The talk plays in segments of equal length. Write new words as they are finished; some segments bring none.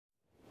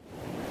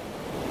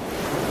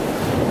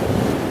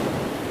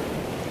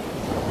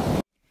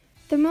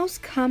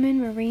most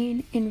common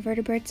marine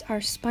invertebrates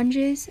are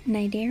sponges,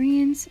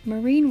 cnidarians,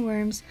 marine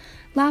worms,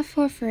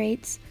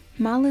 laphophoridates,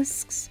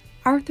 mollusks,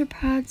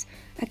 arthropods,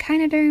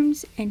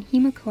 echinoderms, and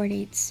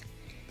hemochordates.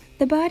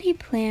 The body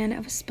plan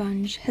of a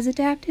sponge has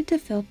adapted to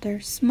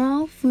filter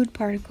small food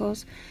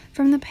particles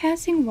from the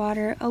passing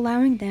water,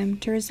 allowing them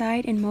to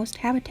reside in most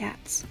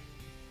habitats.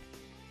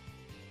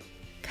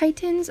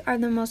 Chitons are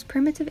the most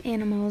primitive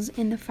animals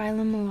in the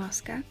phylum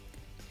Mollusca.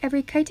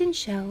 Every chiton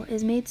shell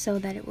is made so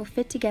that it will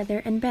fit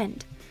together and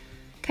bend.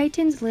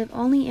 Chitons live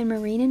only in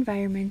marine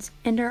environments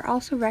and are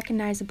also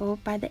recognizable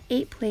by the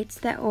 8 plates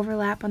that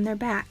overlap on their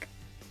back.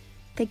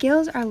 The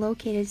gills are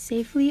located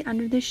safely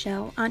under the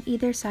shell on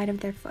either side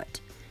of their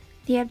foot.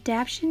 The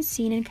adaptations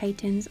seen in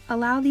chitons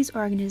allow these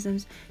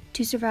organisms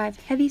to survive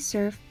heavy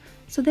surf,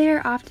 so they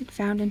are often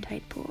found in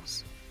tide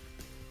pools.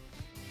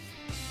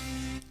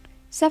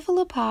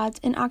 Cephalopods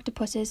and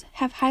octopuses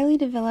have highly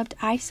developed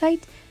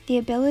eyesight, the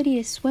ability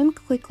to swim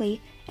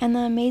quickly, and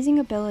the amazing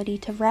ability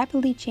to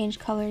rapidly change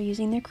color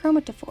using their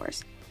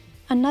chromatophores.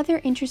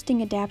 Another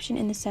interesting adaptation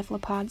in the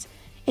cephalopods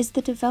is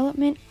the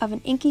development of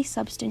an inky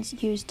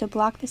substance used to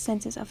block the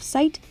senses of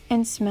sight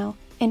and smell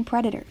in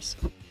predators.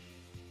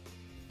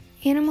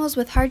 Animals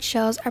with hard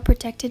shells are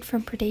protected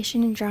from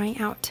predation and drying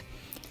out.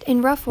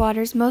 In rough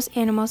waters, most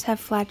animals have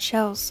flat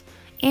shells.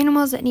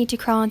 Animals that need to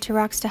crawl into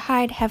rocks to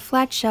hide have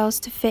flat shells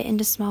to fit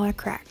into smaller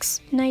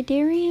cracks.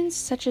 Cnidarians,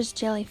 such as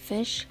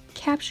jellyfish,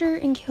 capture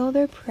and kill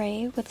their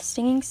prey with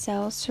stinging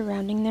cells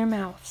surrounding their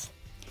mouth.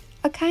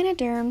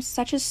 Echinoderms,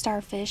 such as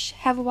starfish,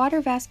 have water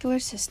vascular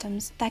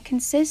systems that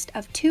consist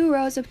of 2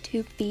 rows of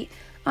tube feet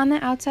on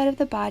the outside of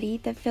the body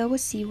that fill with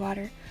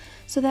seawater,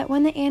 so that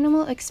when the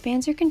animal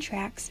expands or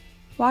contracts,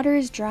 water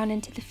is drawn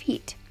into the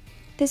feet.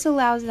 This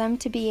allows them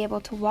to be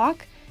able to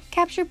walk,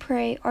 capture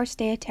prey, or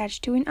stay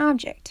attached to an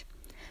object.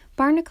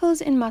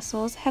 Barnacles and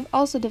mussels have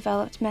also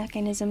developed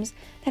mechanisms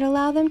that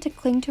allow them to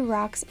cling to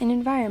rocks in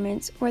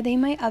environments where they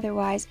might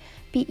otherwise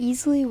be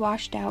easily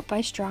washed out by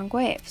strong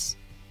waves.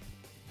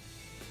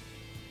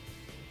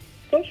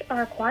 Fish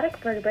are aquatic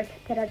vertebrates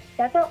that have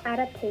several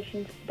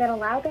adaptations that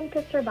allow them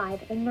to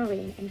survive in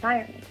marine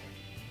environments.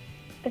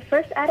 The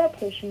first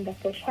adaptation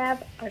that fish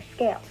have are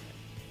scales.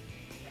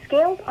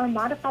 Scales are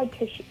modified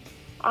tissue,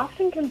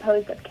 often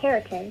composed of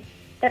keratin,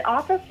 that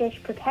offer fish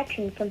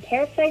protection from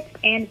parasites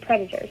and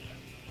predators.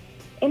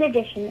 In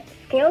addition,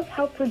 scales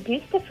help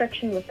reduce the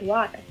friction with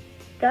water,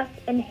 thus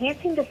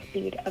enhancing the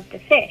speed of the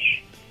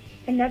fish.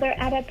 Another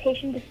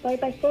adaptation displayed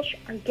by fish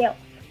are gills.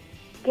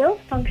 Gills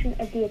function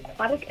as the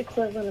aquatic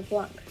equivalent of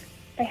lungs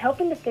by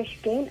helping the fish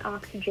gain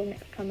oxygen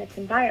from its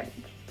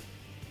environment.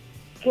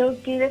 Gills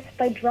do this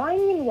by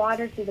drawing in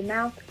water through the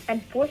mouth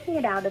and forcing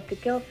it out of the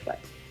gill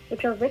slits,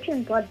 which are rich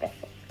in blood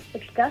vessels,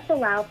 which thus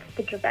allow for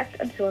the direct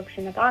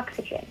absorption of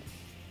oxygen.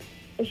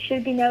 It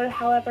should be noted,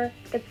 however,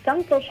 that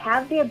some fish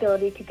have the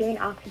ability to gain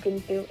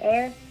oxygen through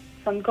air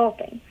from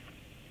gulping.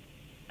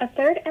 A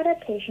third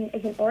adaptation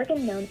is an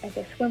organ known as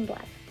a swim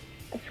bladder.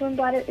 A swim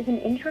bladder is an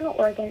internal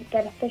organ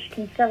that a fish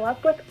can fill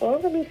up with or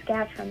release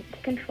gas from to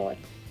control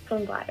its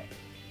swim bladder,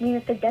 meaning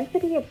that the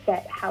density is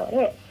set how it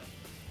is.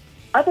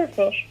 Other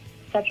fish,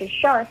 such as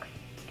sharks,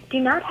 do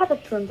not have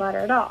a swim bladder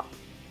at all.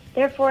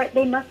 Therefore,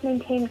 they must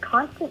maintain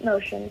constant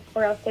motion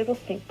or else they will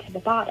sink to the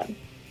bottom.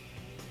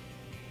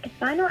 The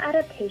final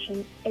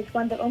adaptation is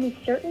one that only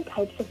certain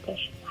types of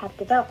fish have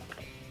developed: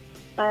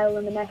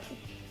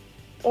 bioluminescence,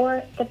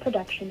 or the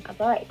production of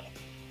light.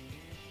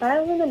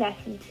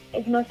 Bioluminescence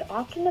is most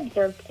often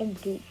observed in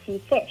deep-sea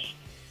fish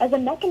as a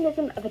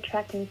mechanism of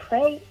attracting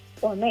prey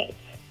or mates.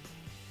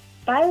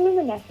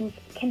 Bioluminescence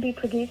can be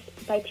produced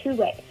by 2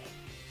 ways: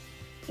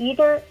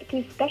 either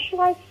through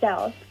specialized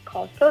cells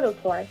called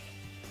photopores,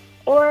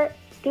 or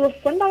through a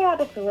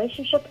symbiotic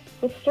relationship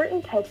with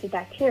certain types of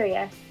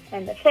bacteria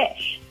and the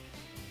fish.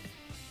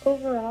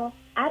 Overall,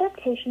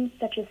 adaptations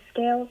such as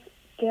scales,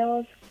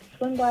 gills,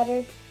 swim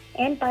bladders,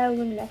 and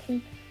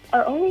bioluminescence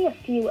are only a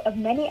few of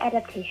many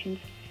adaptations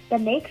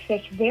that make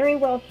fish very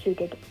well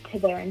suited to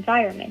their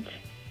environment.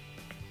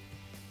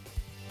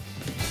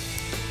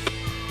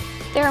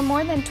 There are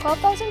more than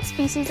 12,000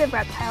 species of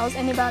reptiles,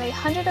 and about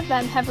 100 of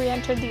them have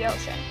re-entered the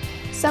ocean.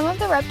 Some of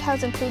the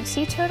reptiles include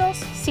sea turtles,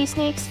 sea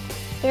snakes,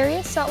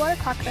 various saltwater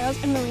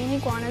crocodiles, and marine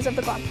iguanas of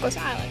the Galapagos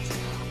Islands.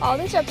 All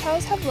these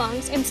reptiles have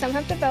lungs, and some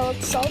have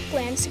developed salt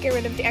glands to get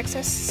rid of the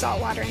excess salt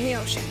water in the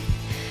ocean.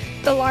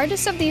 The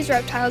largest of these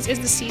reptiles is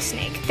the sea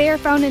snake. They are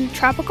found in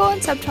tropical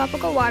and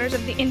subtropical waters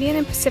of the Indian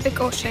and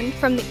Pacific Ocean,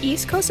 from the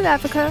east coast of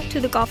Africa to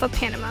the Gulf of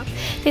Panama.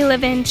 They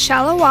live in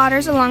shallow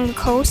waters along the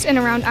coast and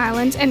around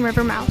islands and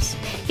river mouths.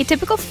 A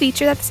typical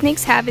feature that the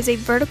snakes have is a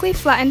vertically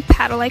flattened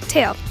paddle-like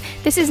tail.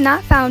 This is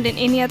not found in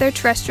any other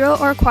terrestrial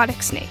or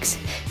aquatic snakes.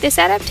 This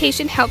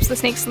adaptation helps the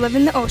snakes live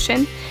in the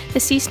ocean. The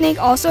sea snake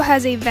also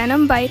has a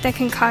venom bite that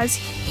can cause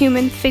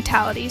human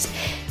fatalities.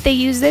 They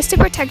use this to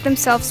protect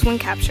themselves when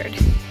captured.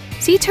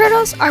 Sea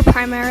turtles are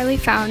primarily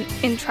found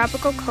in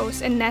tropical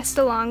coasts and nest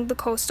along the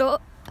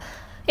coastal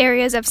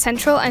areas of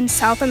Central and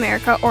South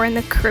America or in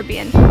the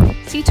Caribbean.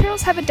 Sea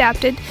turtles have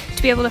adapted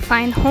to be able to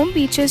find home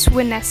beaches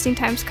when nesting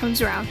time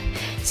comes around.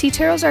 Sea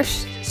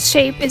turtles'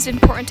 shape is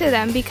important to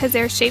them because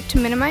they are shaped to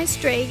minimize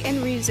drag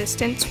and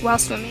resistance while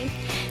swimming.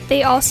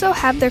 They also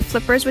have their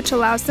flippers, which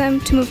allows them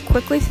to move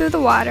quickly through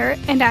the water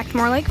and act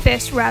more like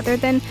fish rather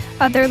than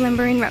other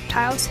lumbering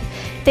reptiles.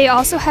 They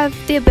also have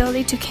the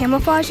ability to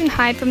camouflage and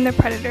hide from their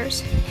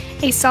predators.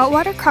 A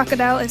saltwater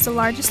crocodile is the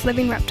largest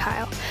living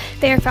reptile.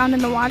 They are found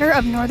in the water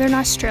of northern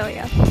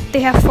Australia.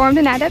 They have formed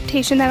an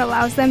adaptation that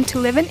allows them to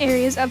live in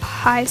areas of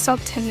high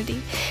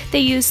salinity. They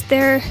use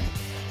their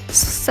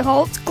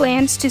salt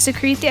glands to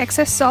secrete the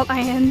excess salt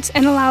ions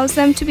and allows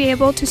them to be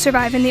able to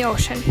survive in the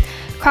ocean.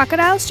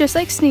 Crocodiles, just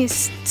like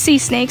sea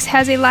snakes,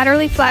 has a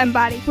laterally flattened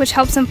body, which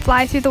helps them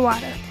fly through the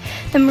water.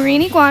 The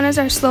marine iguanas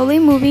are slowly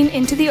moving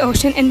into the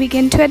ocean and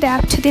begin to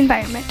adapt to the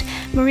environment.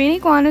 Marine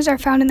iguanas are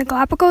found in the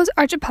Galapagos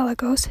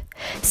archipelagos.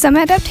 Some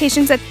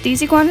adaptations that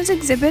these iguanas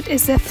exhibit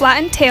is the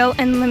flattened tail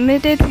and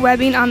limited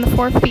webbing on the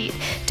 4 feet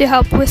to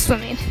help with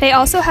swimming. They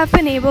also have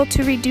been able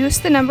to reduce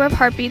the number of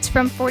heartbeats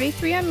from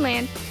 43 on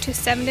land to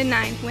 7 to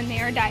 9 when they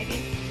are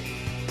diving.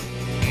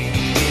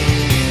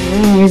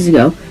 Million years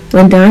ago,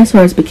 when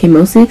dinosaurs became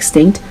mostly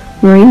extinct,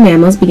 marine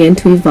mammals began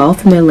to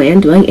evolve from their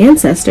land-dwelling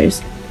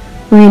ancestors.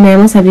 Marine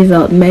mammals have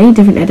developed many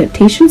different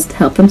adaptations to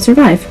help them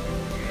survive.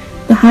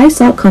 The high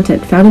salt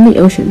content found in the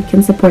ocean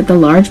can support the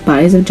large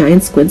bodies of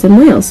giant squids and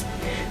whales,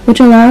 which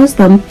allows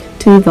them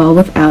to evolve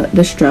without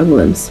the strong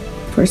limbs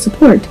for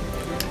support.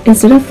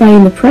 Instead of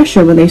fighting the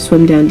pressure when they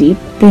swim down deep,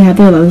 they have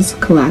their lungs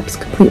collapse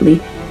completely.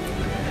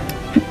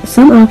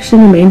 Some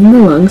oxygen remains in the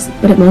lungs,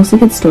 but it mostly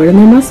gets stored in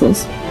their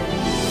muscles.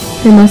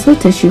 Their muscle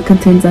tissue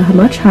contains a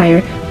much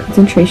higher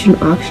concentration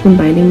of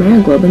oxygen-binding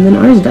myoglobin than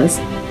ours does.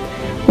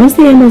 Once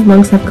the animal's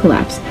lungs have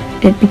collapsed,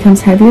 it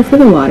becomes heavier for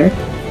the water,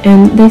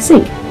 and they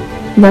sink.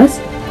 Thus,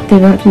 they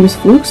don't have to use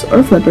flukes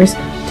or flippers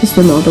to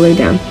swim all the way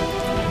down.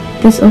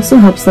 This also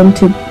helps them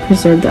to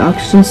preserve the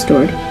oxygen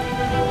stored.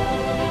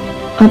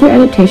 Other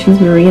adaptations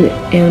marine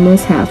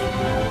animals have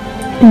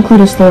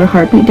include a slower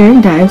heartbeat during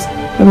dives,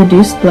 a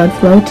reduced blood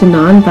flow to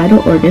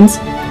non-vital organs,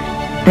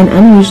 an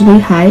unusually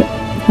high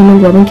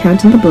hemoglobin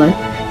count in the blood,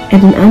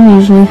 and an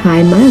unusually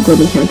high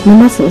myoglobin count in the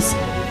muscles.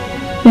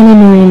 Many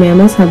marine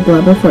mammals have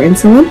blubber for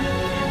insulin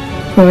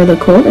for the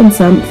cold, and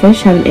some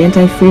fish have an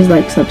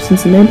antifreeze-like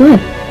substance in their blood.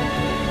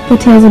 The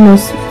tails of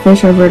most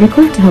fish are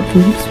vertical to help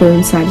them swim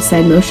in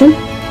side-to-side motion,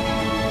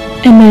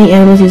 and many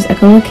animals use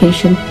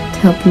echolocation to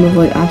help them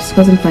avoid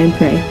obstacles and find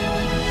prey.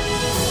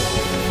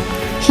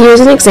 Here's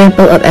an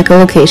example of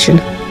echolocation.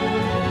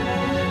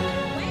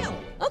 Whale.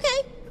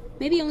 Okay.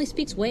 Maybe he only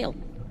speaks whale.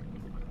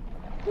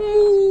 We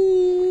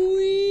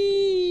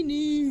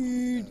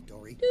need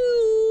Dory. to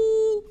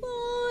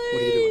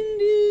What are you doing?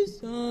 find his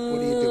son. What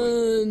are you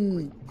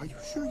doing? Are you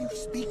sure you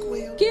speak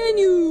whale? Can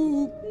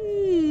you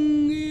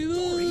give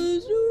Dory,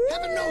 us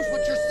heaven knows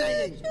what you're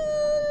saying.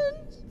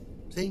 directions?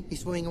 See,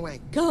 he's swimming away.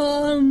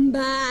 Come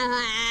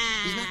back.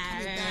 He's not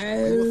coming back.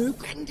 You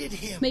offended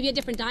him. Maybe a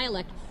different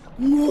dialect.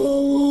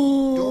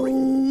 Dory.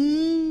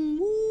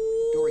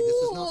 Dory, this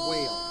is not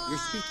whale. You're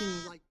speaking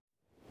like...